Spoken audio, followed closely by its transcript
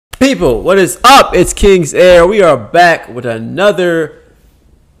People, what is up? It's King's Heir. We are back with another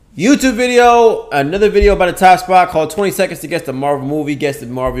YouTube video, about a top spot called 20 Seconds to Guess the Marvel Movie. Guess the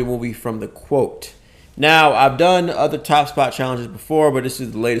Marvel movie from the quote. Now, I've done other top spot challenges before, but this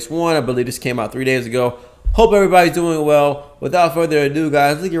is the latest one. I believe this came out 3 days ago. Hope everybody's doing well. Without further ado,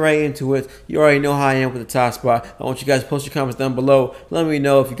 guys, let's get right into it. You already know how I am with the top spot. I want you guys to post your comments down below. Let me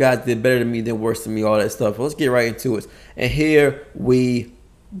know if you guys did better than me, than worse than me, all that stuff. Let's get right into it. And here we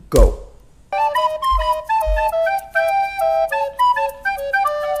go.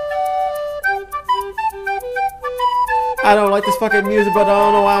 I don't like this fucking music, but I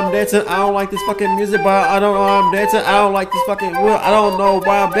don't know why I'm dancing. I don't like this fucking music, but I don't know why I'm dancing. I don't like this fucking. I don't know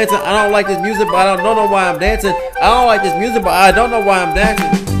why I'm dancing. I don't like this music, but I don't know why I'm dancing. I don't like this music, but I don't know why I'm dancing.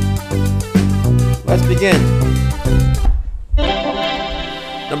 Let's begin.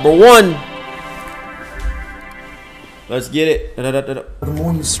 Number one. Let's get it. The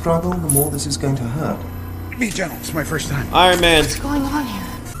more you struggle, the more this is going to hurt. Be gentle. It's my first time. Iron Man. What's going on here?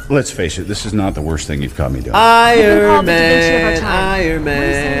 Let's face it, this is not the worst thing you've caught me doing. Iron Man. Iron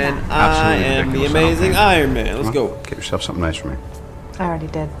Man. I am the amazing Iron Man. Let's go. Get yourself something nice for me. I already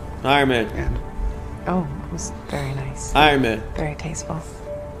did. Iron Man. And? Oh, it was very nice. Iron Man. Very tasteful.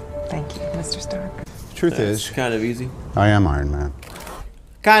 Thank you, Mr. Stark. Truth That's is, kind of easy. I am Iron Man.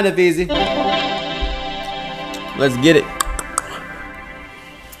 Kind of easy. Let's get it.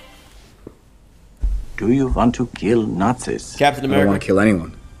 Do you want to kill Nazis? Captain I don't America. want to kill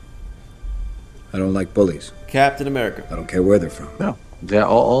anyone. I don't like bullies. Captain America. I don't care where they're from. No. There are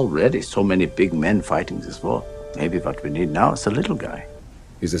already so many big men fighting this war. Maybe what we need now is a little guy.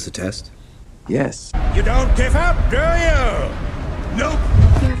 Is this a test? Yes. You don't give up, do you? Nope.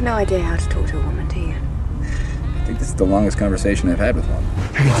 You have no idea how to talk to a woman, do you? I think this is the longest conversation I've had with one.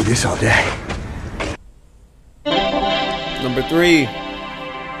 I can do this all day. Number three.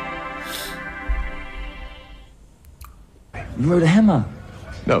 You rode a hammer.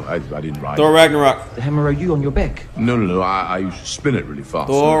 No, I didn't ride. Thor Ragnarok. The hammer rode you on your back. No. I used to spin it really fast.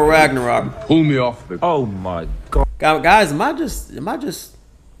 Thor Ragnarok. Pull me off the. Oh my god. Guys, am I just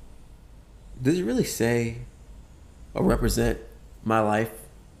does it really say or represent my life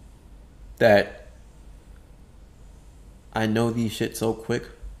that I know these shit so quick?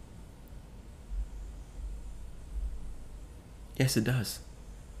 Yes, it does.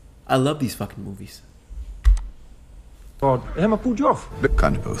 I love these fucking movies. God, the hammer pulled you off.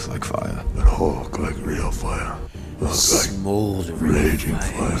 Kind of both like fire. But Hulk like real fire. Smoldering raging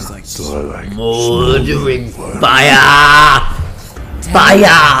fire. It's fire. like So I like smoldering fire. fire.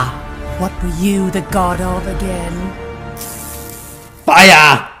 Fire. What were you the god of again?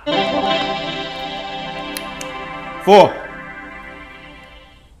 Fire. 4.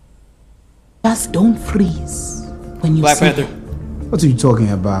 Just don't freeze when you Black see Panther. What are you talking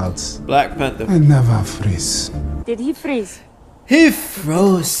about? Black Panther. I never freeze. Did he freeze? He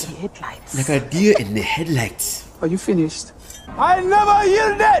froze headlights. like a deer in the headlights. Are you finished? I never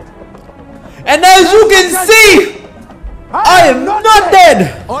yielded. And as you can see, I am not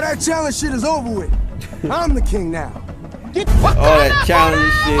dead. All that challenge shit is over with. I'm the king now. All that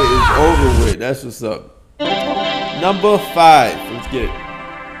challenge shit is over with. That's what's up. Number 5. Let's get it.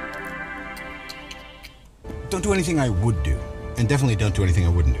 Don't do anything I would do, and definitely don't do anything I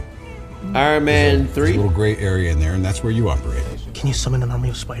wouldn't do. Iron Man There's 3. a little gray area in there, and that's where you operate. Can you summon an army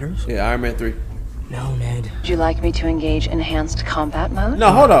of spiders? Yeah, Iron Man 3. No, Ned. Would you like me to engage enhanced combat mode?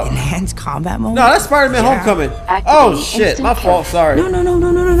 No, hold up. Enhanced combat mode? No, that's Spider-Man Homecoming. Oh shit, my fault. Sorry. No.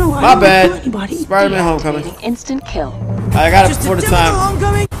 My bad. Spider-Man Homecoming. Instant kill. I got it before the time.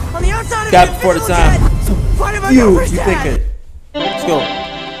 Homecoming on the outside of Got it before the time. You thinking? Let's go.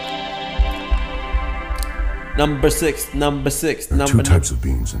 Number 6. Two types of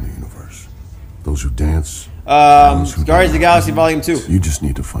beings in the universe. Those who dance. Guardians of the Galaxy Volume 2. You just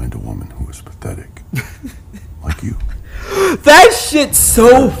need to find a woman who is pathetic. Like you. That shit's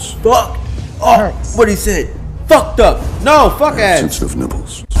so fucked up. What he said. Fucked up. No, fuck ass. Sensitive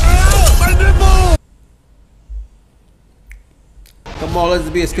nipples. Come on, let's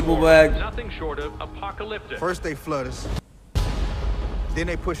be a skippable bag. Nothing short of apocalyptic. First they flood us. Then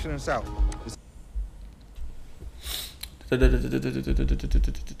they pushing us out. Come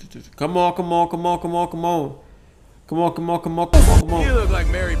on. You look like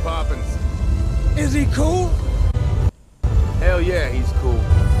Mary Poppins. Is he cool? Hell yeah, he's cool.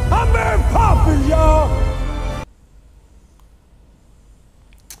 I'm Mary Poppins, y'all.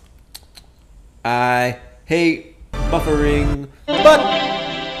 I hate buffering, but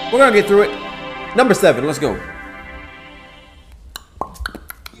we're gonna get through it. Number 7, let's go.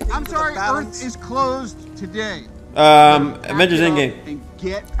 I'm sorry, Earth is closed today. Avengers Endgame.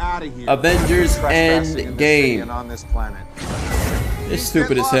 Get out of here. Avengers Endgame. On this planet. It's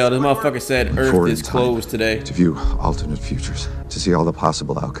stupid as hell. This motherfucker said Earth is closed today. To view alternate futures, to see all the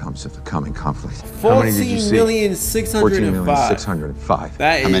possible outcomes of the coming conflict. 14,605.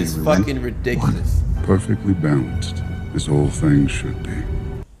 That is fucking ridiculous. Perfectly balanced, as all things should be.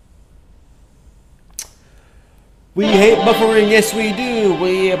 We hate buffering, yes we do.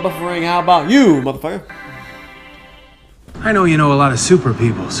 We hate buffering, how about you, motherfucker? I know you know a lot of super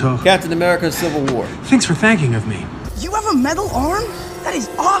people, so... Captain America Civil War. Thanks for thanking of me. You have a metal arm? That is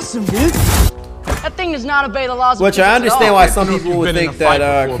awesome, dude. That thing does not obey the laws of Which I understand why some people would think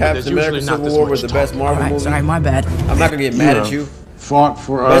that before, Captain America Civil War was the best Marvel movie. Sorry, my bad. I'm not gonna get mad at you. Fought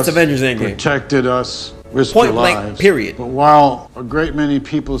for Best us, Avengers Endgame. protected us, risked Point your blank, lives. period. But while a great many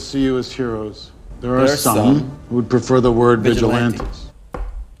people see you as heroes, there are some who would prefer the word vigilantes.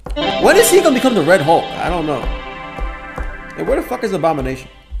 When is he gonna become the Red Hulk? I don't know. Hey, where the fuck is Abomination?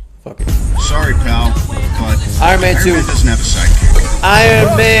 Fuck it. Sorry, pal, but Iron Man 2. doesn't have a sidekick.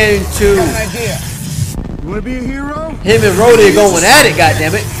 Iron Man 2. You wanna be a hero? Him and Rhodey are going at it,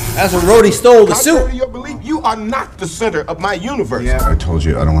 goddammit. That's when Rhodey stole the suit. Contrary to your belief, you are not the center of my universe. Yeah, I told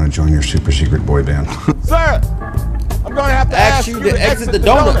you I don't want to join your super secret boy band. Sir, I'm gonna have to ask you to exit the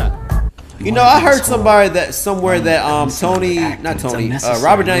donut. You know, I heard somewhere that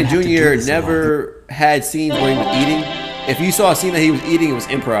Robert Downey Jr. never had scenes where he was eating. If you saw a scene that he was eating, it was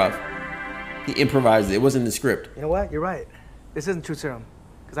improv. He improvised it. It wasn't in the script. You know what? You're right. This isn't truth serum.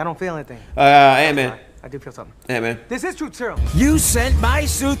 Because I don't feel anything. Ant-Man. I do feel something. Ant-Man. This is truth serum. You sent my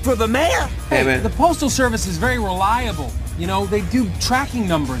suit for the mayor? Ant-Man. The Postal Service is very reliable. You know, they do tracking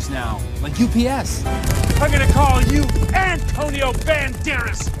numbers now, like UPS. I'm gonna call you Antonio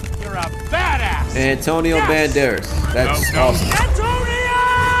Banderas. You're a badass. Antonio Banderas. That's No. awesome. Antonio!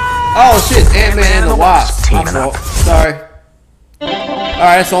 Oh shit, Ant-Man and the Wasp. My fault. Sorry. Alright,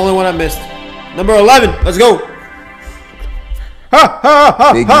 that's the only one I missed. Number 11, let's go.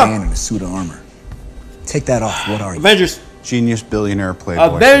 Big man in a suit of armor. Take that off. What are you? Avengers. Genius billionaire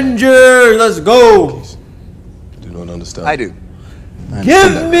playboy. Avengers, let's go. Do not understand. I do.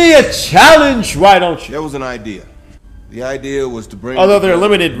 Give me a challenge, why don't you? There was an idea. The idea was to bring. Although they're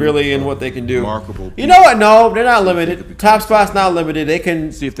limited, really, in what they can do. Remarkable. You know what? No, they're not limited. Top Spot's not limited. They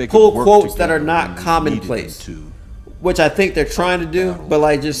can See if they pull could work quotes that are together not when we commonplace, needed them which I think they're trying to do. But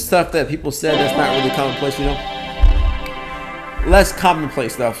like just stuff that people said that's not really commonplace. You know, less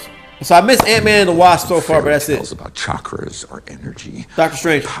commonplace stuff. So I missed Ant-Man and the Wasp so far, but that's it. About chakras or energy. Doctor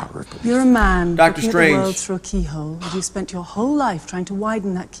Strange. You're a man Doctor looking at Strange. the world through a keyhole, and you've spent your whole life trying to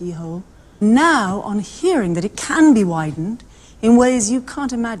widen that keyhole. Now, on hearing that it can be widened in ways you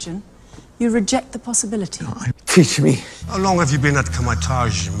can't imagine, you reject the possibility. Teach me. How long have you been at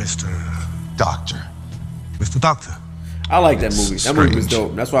Kamatage, Mr. Doctor? Mr. Doctor? I like that movie. That movie was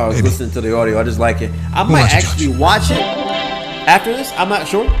dope. That's why I was listening to the audio. I just like it. I might actually watch it after this. I'm not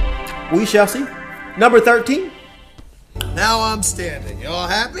sure. We shall see. Number 13. Now I'm standing. You all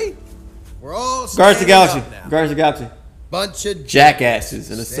happy? We're all Guardians of the Galaxy. up now. Guardians of the Galaxy. Bunch of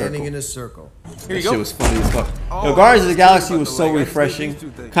jackasses in a standing circle. in a circle. That shit was funny as fuck. Yo, Guardians of the Galaxy was so refreshing.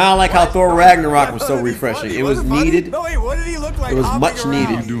 Kind of like how Thor Ragnarok was so refreshing. It was needed. No, wait, what did he look like? It was much hopping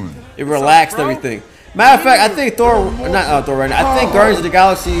around? needed. It relaxed everything. Matter of fact, I think not Thor Ragnarok. I think Guardians of the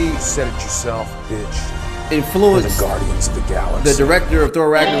Galaxy Said it yourself, bitch. influenced The Guardians of the Galaxy. the director of Thor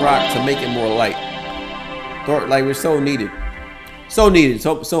Ragnarok to make it more light. Thor, like, we're so needed. So needed.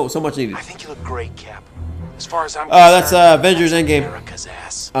 So much needed. I think you look great, Cap. As far as I'm That's Avengers Endgame. America's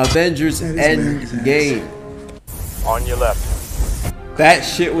ass. Avengers Endgame. On your left. That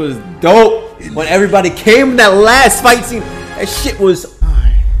shit was dope. When everybody came in that last fight scene, that shit was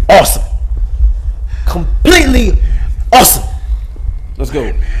awesome. Completely awesome. Let's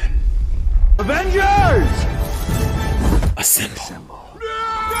go. Avengers! Assemble.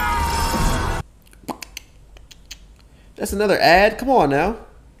 That's another ad? Come on now.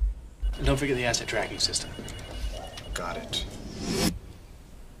 And don't forget the asset tracking system. Got it.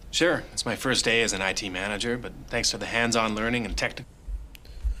 Sure, it's my first day as an IT manager, but thanks to the hands-on learning and technical...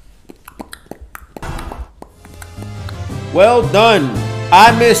 Well done.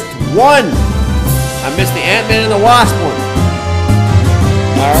 I missed one. I missed the Ant-Man and the Wasp one.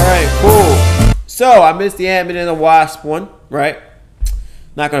 Alright, cool. So, I missed the Ant-Man and the Wasp one, right?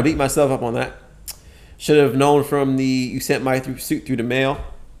 Not going to beat myself up on that. Should have known from the you sent my suit through the mail.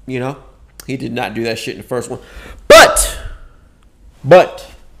 You know? He did not do that shit in the first one. But,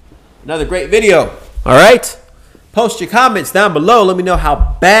 another great video. Alright? Post your comments down below. Let me know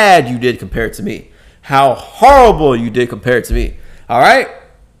how bad you did compared to me. How horrible you did compared to me. Alright?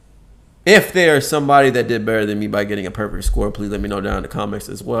 If there's somebody that did better than me by getting a perfect score, please let me know down in the comments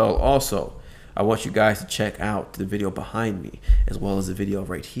as well. Also, I want you guys to check out the video behind me, as well as the video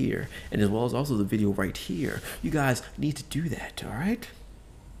right here, and as well as also the video right here. You guys need to do that, all right?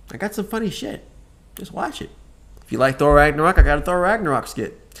 I got some funny shit. Just watch it. If you like Thor Ragnarok, I got a Thor Ragnarok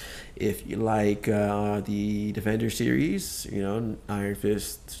skit. If you like the Defender series, you know, Iron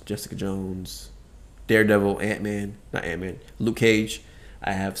Fist, Jessica Jones, Daredevil, Ant-Man, Luke Cage,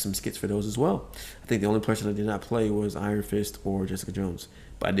 I have some skits for those as well. I think the only person I did not play was Iron Fist or Jessica Jones,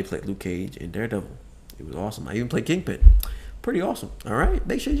 but I did play Luke Cage and Daredevil. It was awesome. I even played Kingpin. Pretty awesome. All right,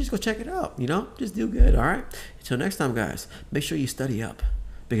 make sure you just go check it out. You know, just do good. All right. Until next time, guys. Make sure you study up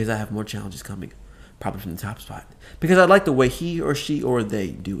because I have more challenges coming, probably from the top spot. Because I like the way he or she or they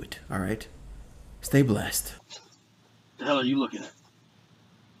do it. All right. Stay blessed. The hell are you looking at?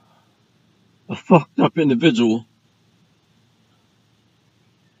 A fucked up individual.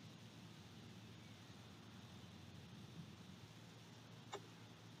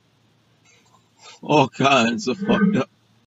 All kinds of fucked up.